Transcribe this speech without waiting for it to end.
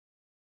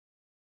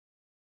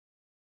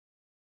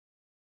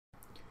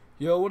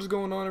Yo, what is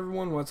going on,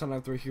 everyone? What's on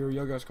Ep.8 here?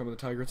 Yo, guys, come with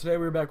the Tiger. Today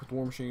we're back with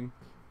Warmachine.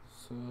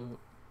 So,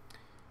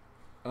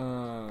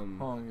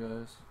 hold on,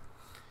 guys.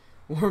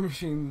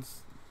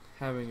 Warmachine's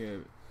having a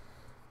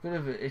Bit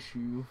of an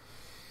issue.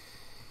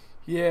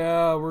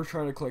 Yeah, we're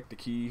trying to collect the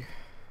key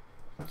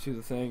to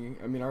the thing.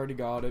 I mean, I already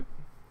got it.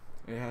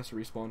 It has to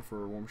respawn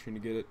for Warmachine to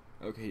get it.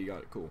 Okay, he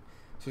got it. Cool.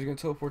 So he's gonna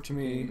teleport to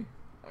me.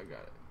 I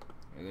got it.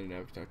 And then now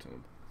we can talk to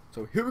him.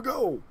 So here we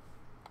go.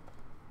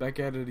 Back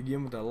at it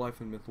again with that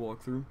Life and Myth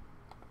walkthrough.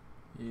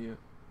 Yeah.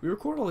 We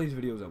record all these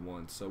videos at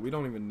once, so we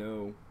don't even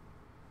know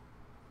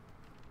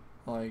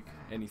Like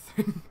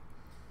anything.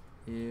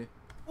 Yeah.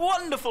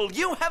 Wonderful!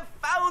 You have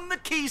found the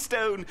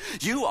keystone!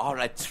 You are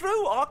a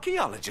true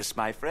archaeologist,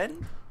 my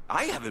friend.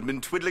 I haven't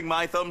been twiddling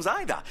my thumbs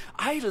either.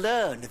 I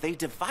learned they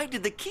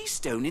divided the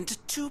keystone into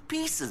 2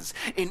 pieces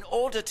in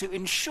order to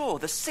ensure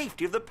the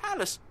safety of the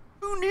palace.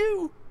 Who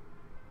knew?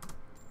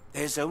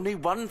 There's only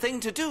one thing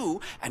to do,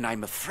 and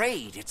I'm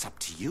afraid it's up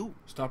to you.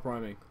 Stop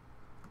rhyming.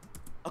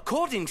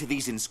 According to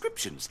these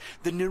inscriptions,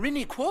 the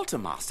Narini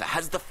Quartermaster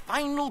has the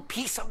final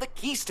piece of the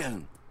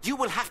keystone. You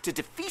will have to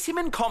defeat him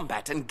in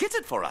combat and get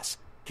it for us.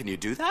 Can you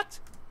do that?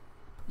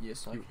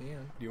 Yes, I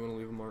can. Do you want to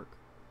leave a mark?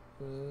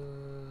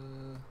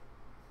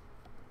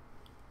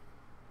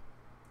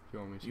 You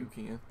want me to? You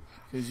can,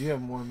 because you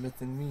have more myth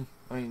than me.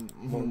 I mean,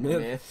 More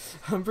myth?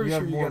 I'm pretty you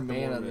sure have you more got the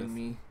mana more than myth.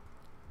 me.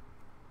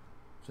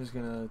 Just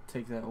gonna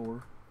take that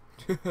ore.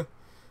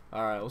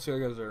 Alright, we'll see how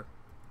it goes there.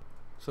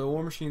 So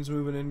Warmachine's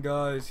moving in,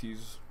 guys.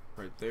 He's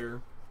right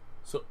there.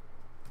 So,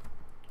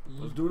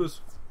 Let's do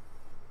this.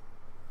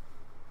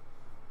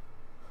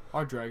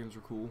 Our dragons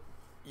are cool.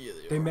 Yeah,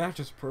 They match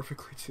us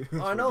perfectly too.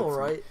 That's I know, ridiculous.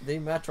 right? They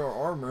match our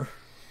armor.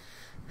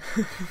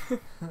 Do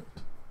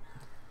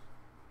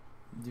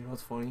you know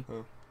what's funny?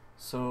 Huh.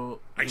 So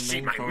I the see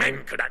main my card,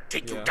 men could not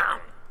take Yeah. you down.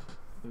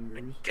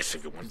 losers,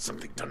 Guessing you want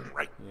something done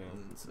right. Yeah.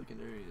 and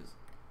secondary is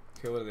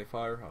Okay, what do they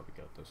fire? Oh, we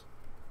got this.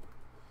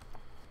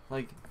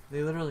 like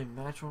they literally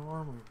match our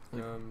armor.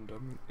 Like Yeah, I'm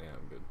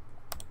good.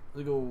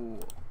 they go.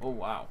 Oh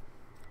wow.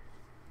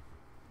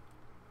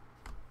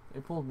 They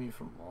pulled me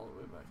from all the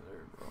way back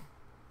there, bro.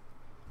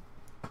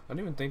 I didn't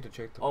even think to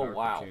check the Oh, fire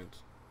wow.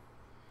 chance.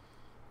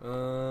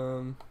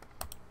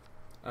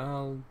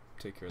 I'll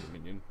take care of the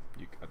minion.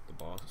 You got the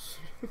boss.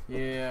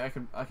 Yeah,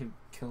 I could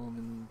kill him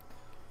and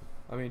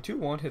I mean, 2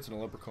 wand hits and a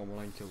leprechaun when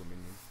I can kill the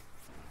minion.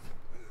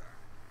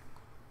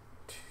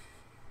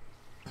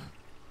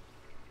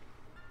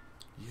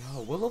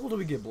 Yo, what level do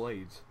we get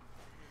blades?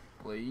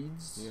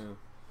 blades. Yeah.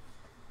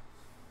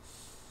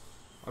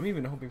 I'm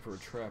even hoping for a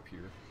trap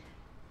here.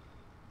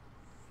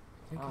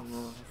 I don't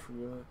know. I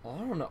forgot. Oh, I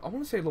don't know. I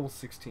want to say level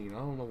 16. I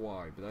don't know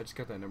why, but I just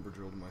got that number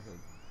drilled in my head.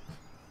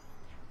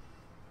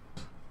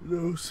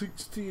 No,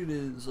 16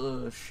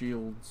 is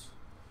shields.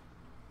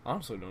 I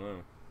honestly don't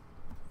know.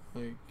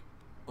 Like,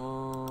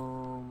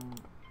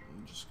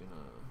 I'm just gonna.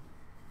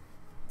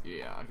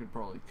 Yeah, I could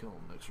probably kill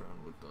him next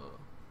round with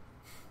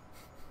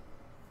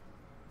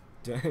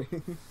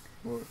Dang.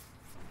 what?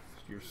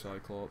 Your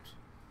Cyclops.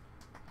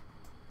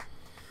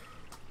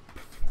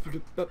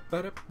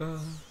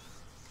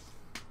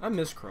 I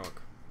miss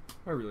Croc.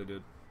 I really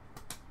did.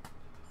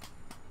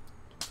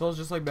 Feels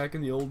just like back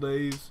in the old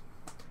days.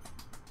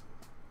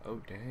 Oh,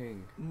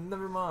 dang.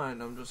 Never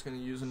mind. I'm just gonna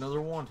use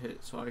another wand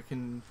hit so I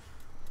can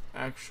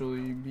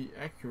actually be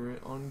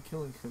accurate on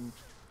killing him.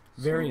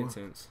 Very So,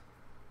 intense.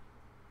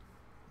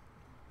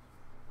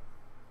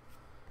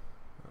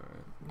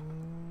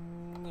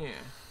 Alright. Yeah.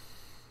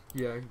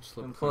 Yeah, I can just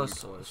let And the thing plus, be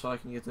close. so I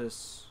can get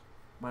this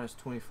minus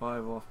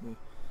 25 off me.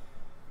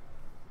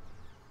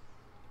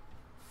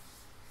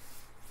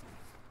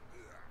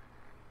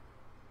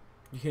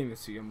 You can't even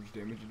see how much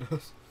damage it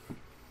does.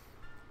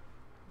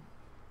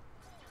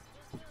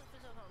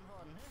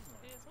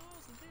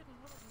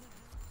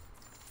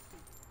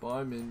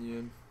 Bye,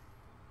 minion.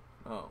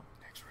 Oh,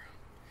 Next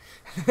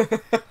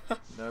round.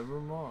 never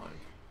mind.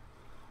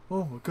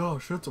 Oh my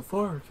gosh, that's a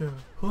fire cat.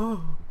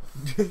 Oh.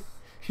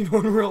 You know,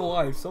 in real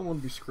life, someone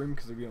would be screaming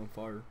because they'd be on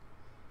fire.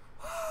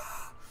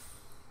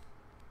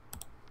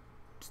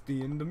 It's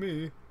the end of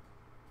me.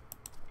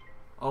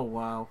 Oh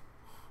wow.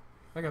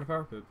 I got a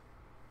power pit.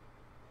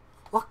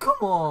 Oh come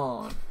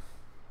on.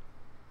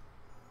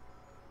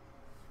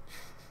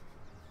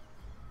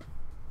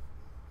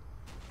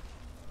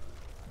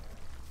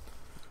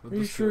 With Are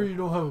you the sure skill. you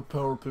don't have a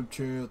power pip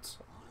chance?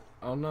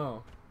 I don't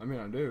know. I mean,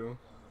 I do.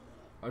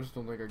 I just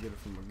don't think I get it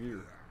from my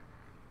gear.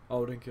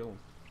 Oh, it didn't kill him.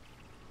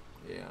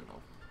 Yeah, I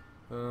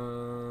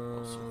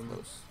know. So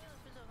close.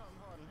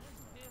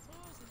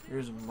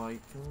 Here's a mic.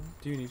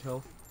 Do you need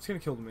help? It's gonna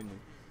kill the minion.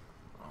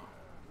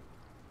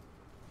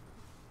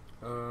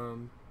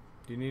 Do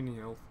you need any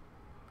health?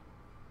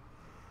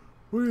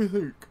 What do you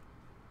think?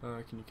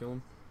 Can you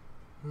kill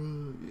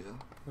him?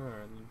 Yeah.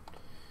 Alright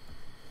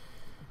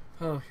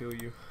then. I'll heal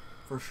you.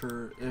 For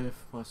sure,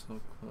 if my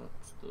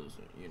Cyclops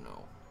doesn't, you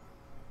know.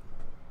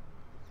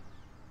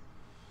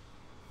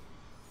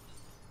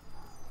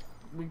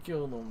 We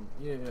killed him,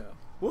 yeah.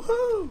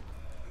 Woohoo!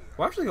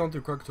 We're actually going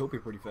through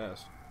Krakatopia pretty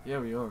fast. Yeah,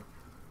 we are.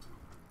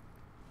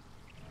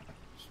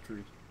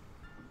 trees.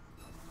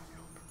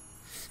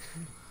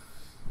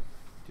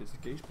 Just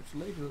in case, but you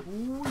later.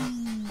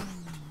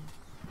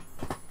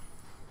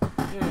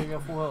 Yeah, you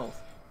got full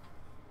health.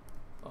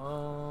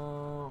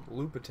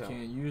 Lupital.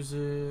 Can't use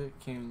it.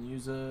 Can't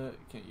use it.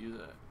 Can't use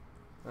it.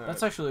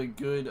 That's right. actually a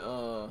good,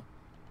 the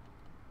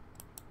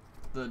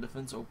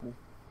defense opal.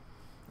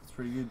 That's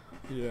pretty good.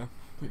 Yeah,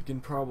 we can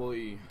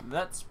probably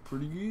That's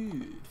pretty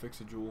good.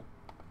 fix a jewel.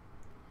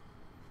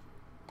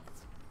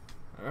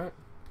 Alright,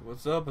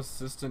 what's up,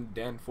 Assistant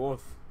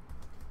Danforth?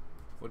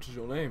 What is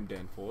your name,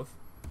 Danforth?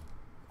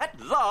 At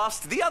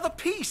last, the other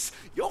piece.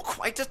 You're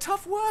quite a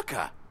tough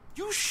worker.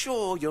 You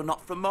sure you're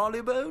not from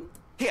Marleybone?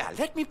 Here,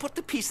 let me put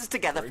the pieces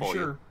together Pretty for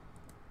sure. you.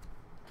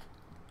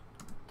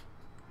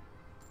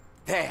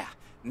 There.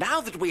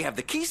 Now that we have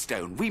the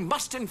keystone, we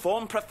must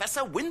inform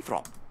Professor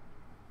Winthrop.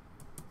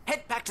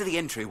 Head back to the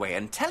entryway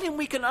and tell him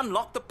we can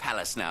unlock the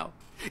palace now.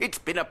 It's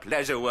been a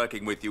pleasure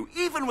working with you,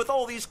 even with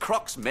all these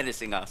crocs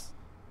menacing us.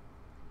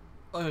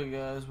 Okay,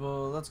 guys,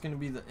 well, that's gonna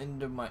be the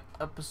end of my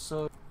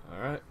episode.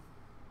 Alright.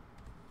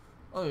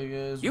 Okay,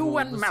 guys. You well,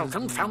 and this is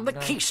Malcolm found the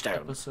ninth keystone.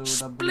 episode, I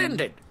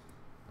Splendid.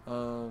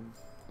 believe.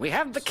 We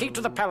have the key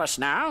to the So- palace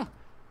now.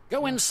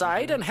 Go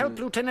inside and help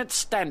okay. Lieutenant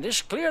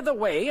Standish clear the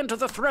way into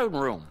the throne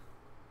room.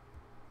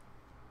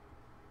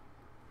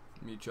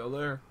 Meet y'all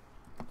there.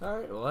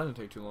 Alright, well that didn't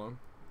take too long.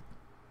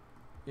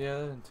 Yeah,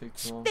 that didn't take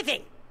too long.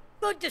 Spiffing,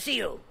 good to see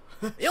you.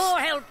 With your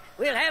help,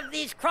 we'll have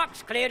these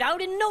crocs cleared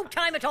out in no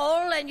time at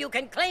all, and you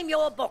can claim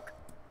your book.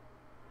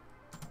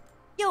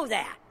 You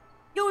there.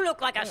 You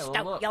look like a Yeah, well,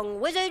 stout look. young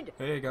wizard.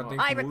 Hey, got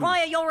things I to move.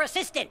 require your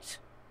assistance.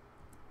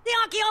 The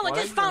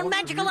archaeologist Why? found What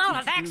magical do you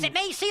artifacts do? that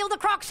may seal the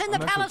crocs in the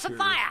I'm actually Palace of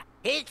curious. Fire.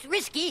 It's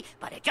risky,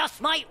 but it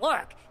just might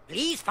work.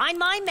 Please find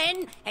my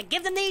men and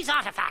give them these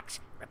artifacts.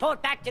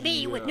 Report back to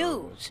me with Yeah.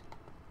 news.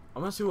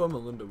 I'm gonna see what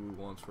Melinda Wu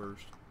wants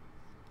first.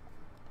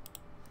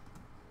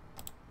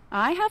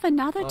 I have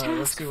another Let's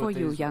task see for what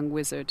you, these young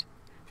wizard.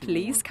 people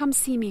Please want. come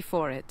see me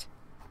for it.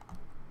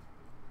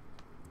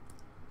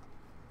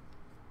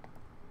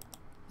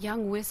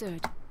 Young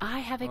wizard, I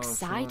have Oh,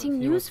 exciting he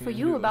news wants me for to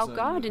you do about something.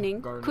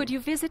 gardening. Gardening. Could you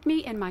visit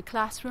me in my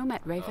classroom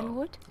at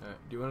Ravenwood?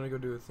 Alright, do you wanna go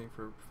do a thing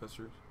for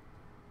professors?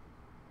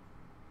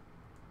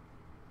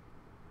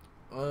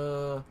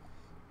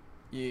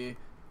 Yeah.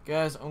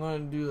 Guys, I'm gonna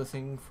do the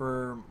thing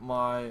for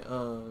my,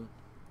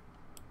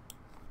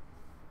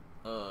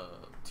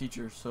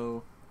 teacher,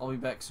 so I'll be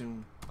back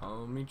soon.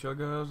 I'll meet y'all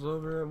guys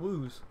over at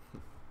Wu's.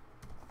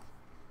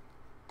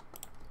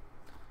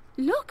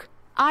 Look,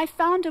 I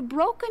found a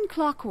broken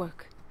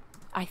clockwork.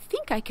 I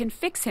think I can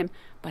fix him,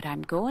 but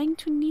I'm going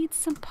to need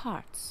some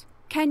parts.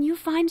 Can you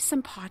find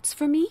some parts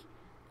for me?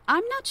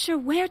 I'm not sure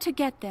where to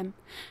get them.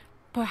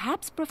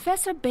 Perhaps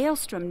Professor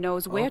Baelstrom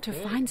knows where to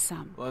Okay. find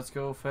some. Let's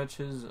go fetch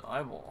his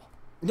eyeball.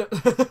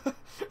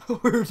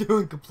 We're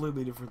doing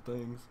completely different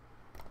things.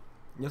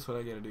 Guess what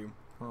I gotta do?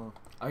 Huh.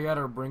 I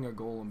gotta bring a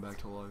golem back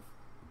to life.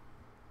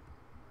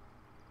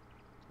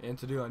 And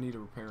to do, I need to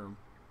repair him.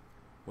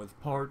 With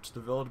parts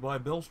developed by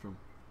Baelstrom.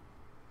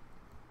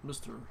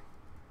 Mr.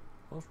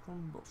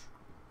 Bostrom.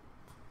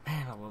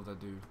 Man, I love that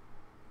dude.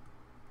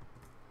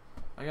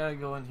 I gotta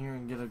go in here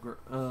and get a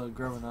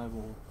grab an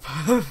eyeball.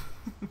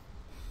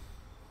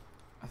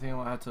 I think I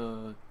might have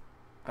to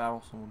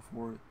battle someone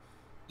for it.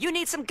 You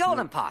need some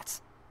golem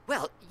parts.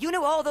 Well, you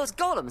know all those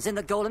golems in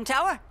the golem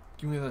tower?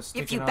 Give me that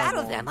sticking If you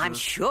battle eyeball them, I'm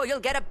first. sure you'll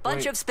get a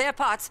bunch Wait. of spare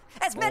parts.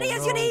 As many Oh,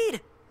 as you no.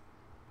 need.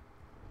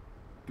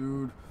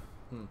 Dude.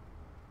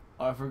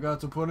 I forgot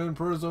to put in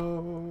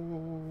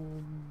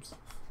prisms.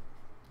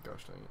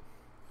 Gosh dang it.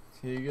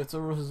 He gets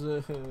a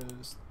resist.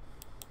 Let's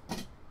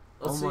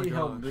Oh my see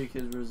how gosh. big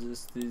his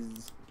resist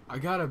is. I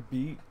gotta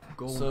beat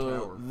Golem So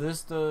Tower.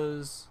 this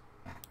does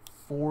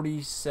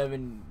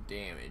 47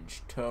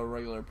 damage to a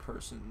regular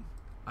person.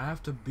 I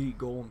have to beat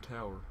Golem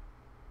Tower.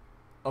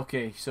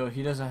 Okay, so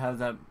he doesn't have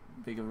that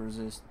big of a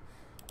resist.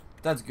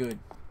 That's good.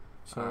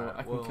 So Alright,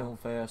 I can well. kill him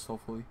fast,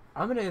 hopefully.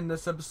 I'm gonna end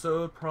this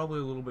episode probably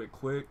a little bit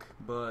quick,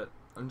 but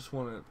I just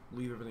want to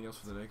leave everything else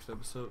for the next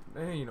episode.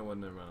 You know what?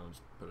 Never mind. I'll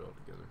just put it all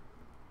together.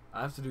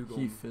 I have to do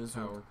He Golem fizzled.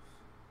 Tower.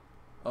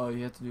 Oh,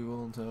 you have to do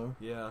Golden Tower.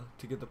 Yeah,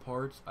 to get the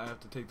parts, I have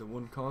to take the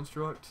wooden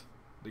construct,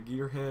 the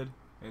gearhead,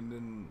 and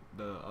then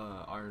the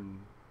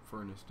iron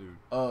furnace dude.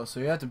 Oh, so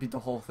you have to beat the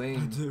whole I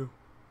thing. do.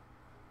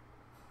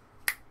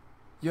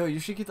 Yo, you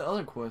should get the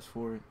other quest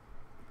for it.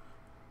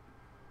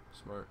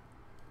 Smart.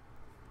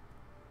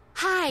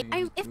 Hi,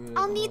 Please,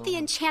 I'll need the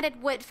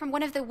enchanted wood from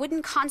one of the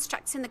wooden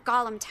constructs in the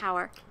Golem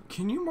Tower.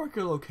 Can you mark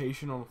your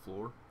location on the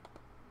floor?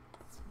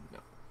 No.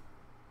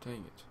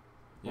 Dang it.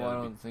 Well, I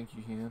that'd don't think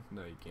you can.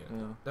 no, you can't.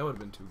 Yeah. That would have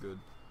been too good.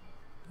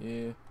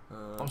 Yeah.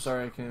 I'm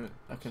sorry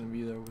I couldn't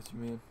be there with you,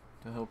 man,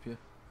 to help you.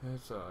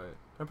 It's alright.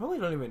 I probably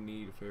don't even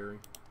need a fairy.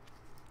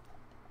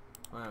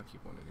 I'll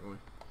keep one anyway.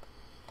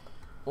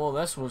 Well,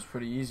 this was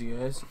pretty easy,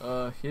 guys.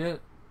 He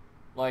didn't,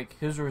 like,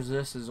 his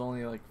resist is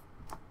only, like,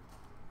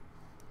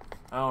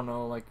 I don't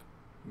know, like,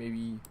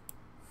 maybe,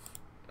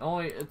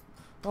 it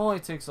only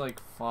takes, like,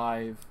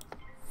 5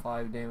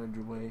 damage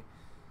away.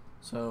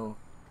 So,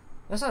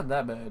 That's not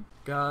that bad.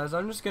 Guys,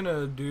 I'm just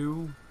gonna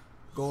do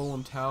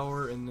Golem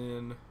Tower and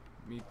then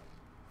me.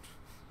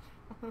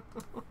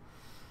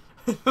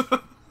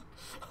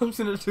 I'm just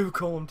gonna do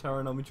Golem Tower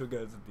and I'll meet you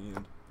guys at the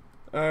end.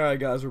 Alright,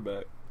 guys, we're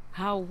back.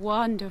 How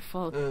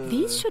wonderful.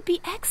 These should be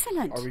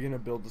excellent. Are we gonna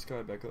build this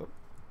guy back up?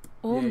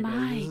 Oh Yeah,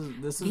 my.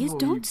 this is These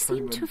what we don't pretty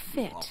seem much to do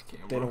fit. off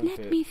camera. They don't Let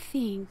fit. me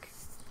think.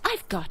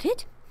 I've got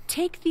it.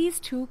 Take these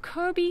to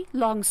Kirby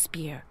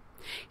Longspear.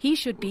 He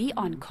should be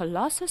on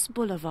Colossus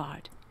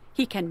Boulevard.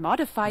 He can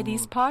modify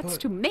these parts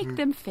to make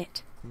them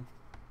fit.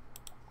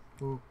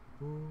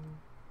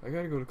 I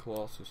gotta go to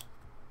Colossus.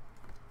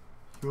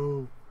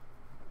 Yo.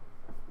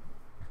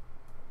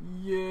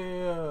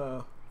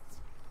 Yeah.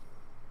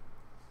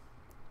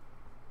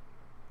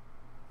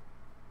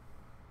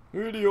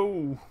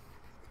 Video.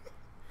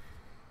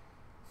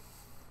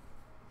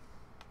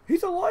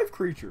 He's a live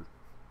creature.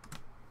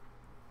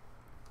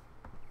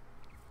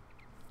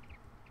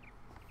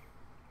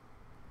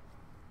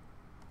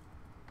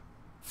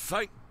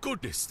 Thank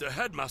goodness the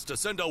headmaster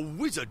sent a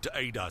wizard to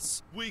aid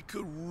us. We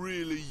could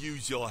really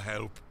use your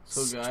help.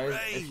 So guys,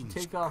 if you Strange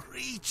take off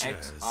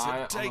creatures XI on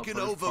have the taken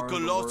first over part of the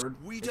Colossus. word,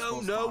 We it's don't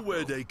supposed know to where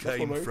pop they out. That's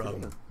came what I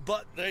from, thought.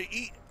 but they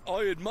eat.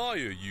 I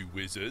admire you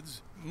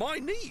wizards. My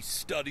niece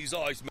studies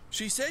ice.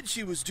 She said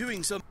she was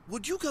doing some.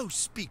 Would you go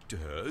speak to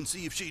her and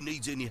see if she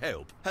needs any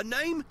help? Her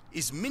name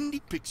is Mindy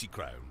Pixie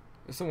Crown.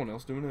 Is someone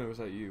else doing it, or was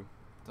that you?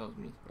 That was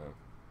me. Oh.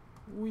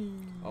 Wee.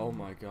 Oh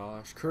my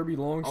gosh, Kirby I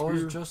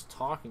Longspear. was just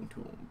talking to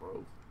him,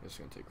 bro. It's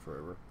gonna take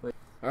forever. Wait.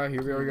 Alright,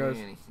 here we are, guys.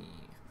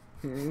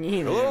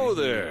 Hello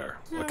there.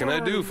 What can I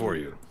do for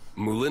you?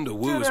 Mulinda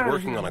Wu is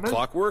working on a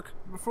clockwork,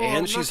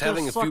 and she's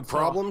having a few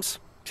problems.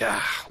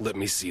 Ah, let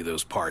me see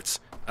those parts.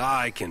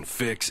 I can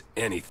fix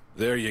anything.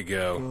 There you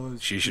go.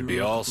 She should be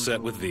all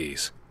set with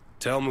these.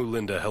 Tell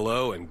Mulinda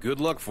hello and good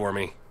luck for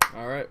me.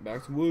 Alright,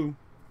 back to Woo.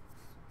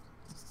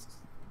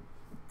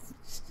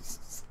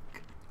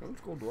 How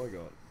much gold do I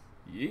got?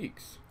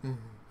 Yeeks.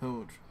 How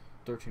much?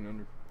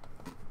 1,300.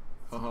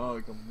 Haha, I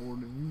got more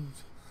than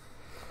use.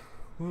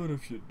 What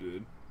if you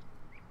did?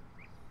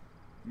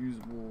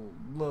 Usable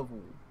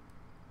level.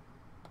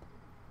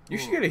 You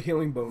should get a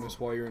healing bonus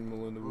while you're in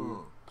Melinda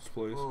Wu's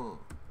place.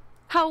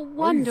 How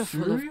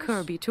wonderful of serious?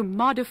 Kirby to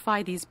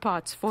modify these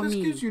parts for This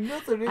me. gives you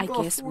nothing. It I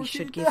got guess we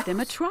should 14,000. give them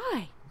a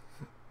try.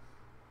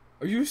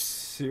 Are you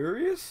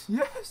serious?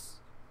 Yes.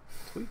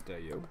 Tweet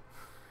that, yo.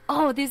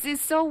 Oh, this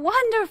is so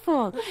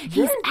wonderful.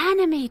 He's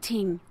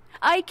animating.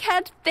 I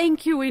can't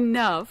thank you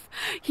enough.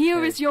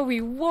 Here is your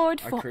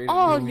reward I for created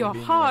all a your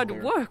being hard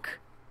right there. work.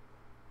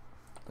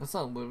 That's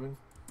not living.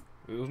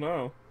 It was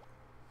now.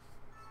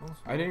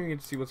 I didn't even get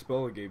to see what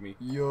spell it gave me.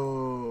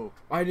 Yo.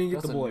 I didn't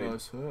get That's the blade. a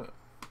nice hit.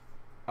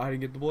 I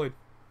didn't get the blade.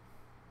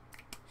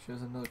 She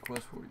has another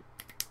quest for you.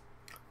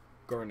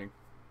 Gardening.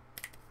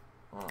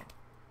 Oh.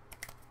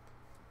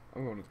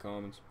 I'm going to the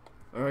commons.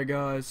 Alright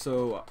guys,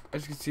 so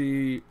as you can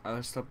see,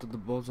 I stopped at the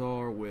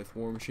bazaar with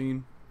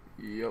Warmachine.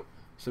 Yep.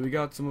 So we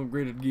got some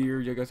upgraded gear.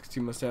 You guys can see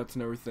my stats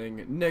and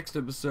everything. Next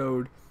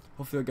episode,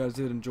 hopefully you guys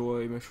did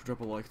enjoy. Make sure to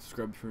drop a like,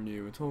 subscribe if you're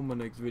new. Until my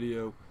next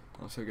video,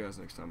 I'll see you guys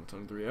next time.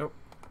 3 out.